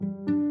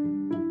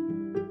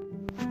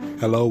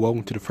Hello,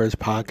 welcome to the first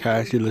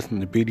podcast. You're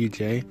listening to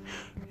BDJ,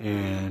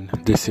 and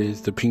this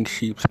is the Pink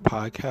Sheeps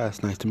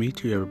podcast. Nice to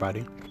meet you,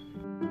 everybody.